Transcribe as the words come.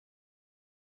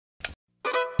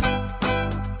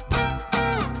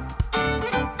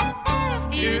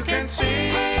You can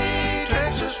see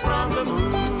Texas from the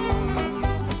moon.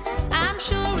 I'm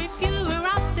sure if you were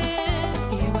up there,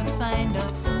 you would find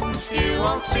out soon. You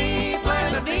won't see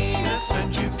planet Venus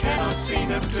and you cannot see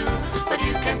Neptune, but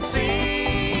you can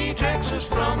see Texas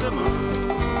from the moon.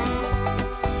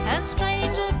 A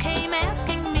stranger came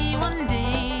asking me one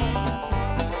day,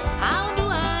 how do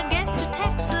I get to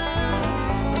Texas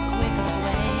the quickest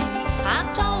way?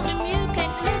 I told him you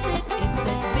can't miss it, it's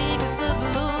as big as a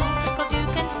balloon, 'cause you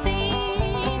can see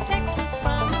Texas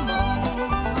from the moon.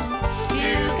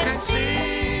 You can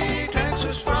see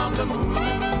Texas from the moon.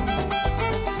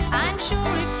 I'm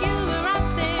sure if you were up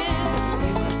there,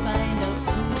 you would find out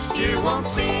soon. You won't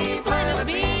see planet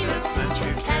Venus and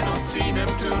you cannot see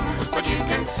Neptune, but you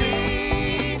can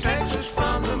see Texas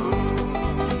from the moon.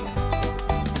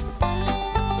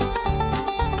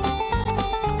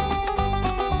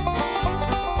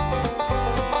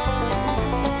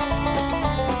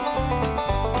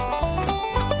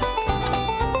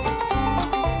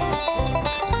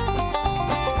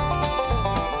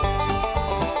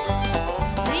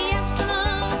 The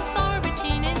astronauts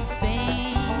orbiting in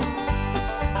space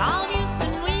call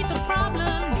Houston, we've a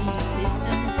problem, need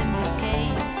assistance in this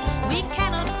case. We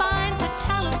cannot find the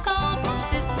telescope or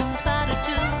systems out of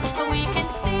tune, but we can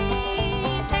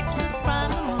see Texas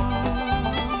from the moon.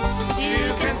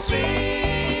 You can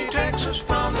see Texas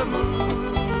from the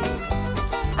moon.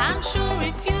 I'm sure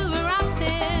if you were up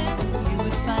there, you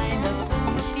would find out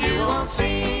soon. You won't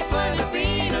see planet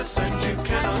Venus and you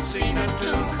cannot see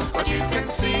Neptune, but you can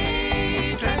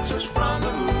see Texas from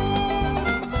the moon.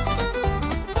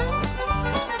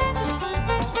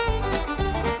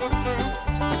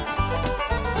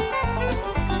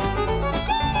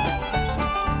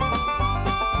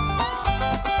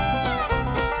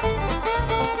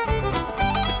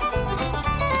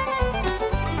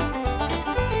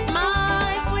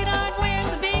 My sweetheart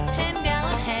wears a big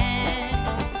 10-gallon hat.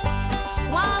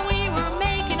 While we were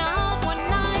making out one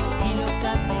night, he looked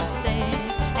up and said,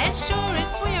 as sure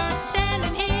as we are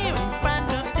standing here in front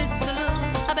of this saloon,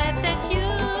 I bet that you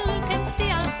can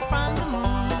see us from the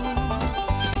moon.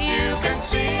 You can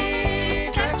see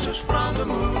Texas from the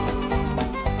moon.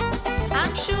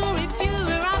 I'm sure if you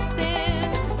were up there,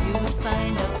 you would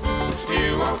find out soon.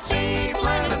 You won't see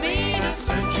planet Venus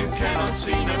and you cannot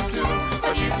see Neptune,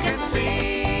 but you can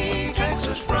see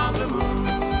Texas from the moon.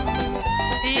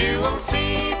 You won't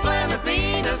see planet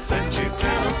Venus and you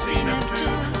cannot see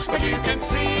Neptune, but you can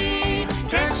see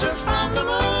Texas from